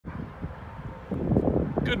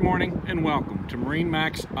Good morning and welcome to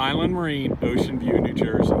MarineMax Island Marine, Ocean View, New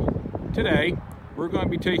Jersey. Today, we're going to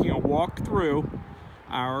be taking a walk through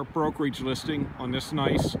our brokerage listing on this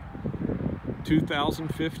nice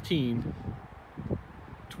 2015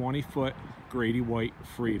 20-foot Grady-White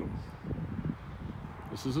Freedom.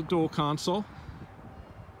 This is a dual console.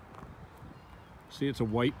 See, it's a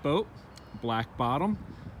white boat, black bottom,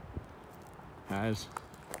 has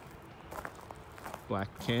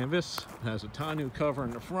black canvas, has a tonneau cover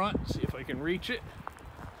in the front. See if I can reach it.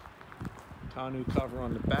 Tonneau cover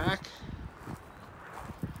on the back.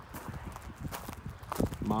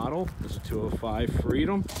 Model is a 205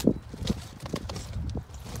 Freedom.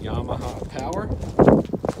 Yamaha power.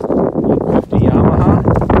 150 Yamaha.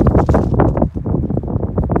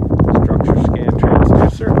 Structure scan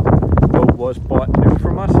transducer. Boat was bought new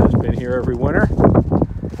from us. Has been here every winter.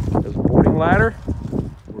 There's a boarding ladder.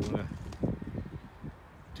 We're going to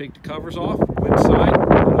take the covers off, go inside,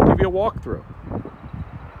 and I'll give you a walkthrough.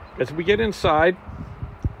 As we get inside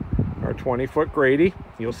our 20-foot Grady,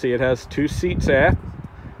 you'll see it has 2 seats aft.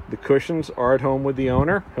 The cushions are at home with the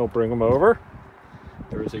owner. He'll bring them over.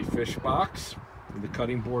 There is a fish box with the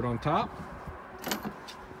cutting board on top.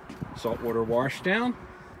 Saltwater wash down.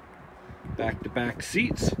 Back-to-back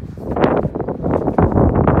seats.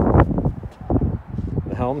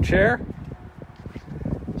 The helm chair.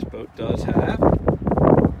 This boat does have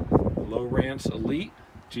Lowrance Elite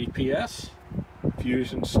GPS,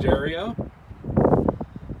 Fusion stereo,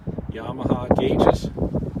 Yamaha gauges.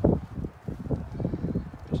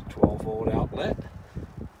 There's a 12-volt outlet.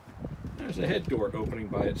 There's a head door opening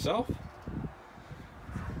by itself.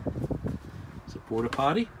 It's a porta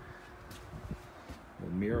potty. A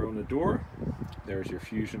mirror on the door. There's your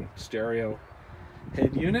Fusion stereo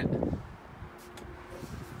head unit.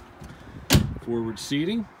 Forward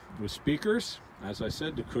seating with speakers. As I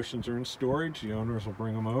said, the cushions are in storage. The owners will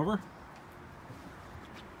bring them over.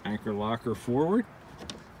 Anchor locker forward.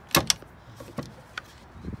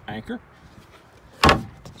 Anchor. Boat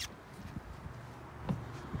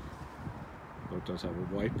does have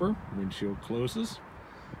a wiper. Windshield closes.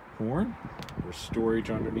 Horn. There's storage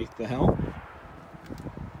underneath the helm.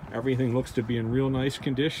 Everything looks to be in real nice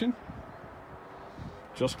condition.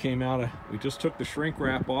 Just came out of, we just took the shrink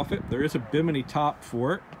wrap off it. There is a bimini top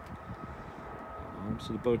for it.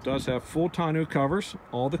 So the boat does have full tonneau covers,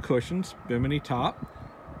 all the cushions, bimini top.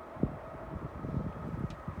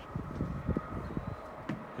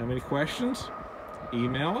 Have any questions?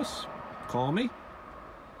 Email us, call me.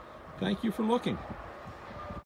 Thank you for looking.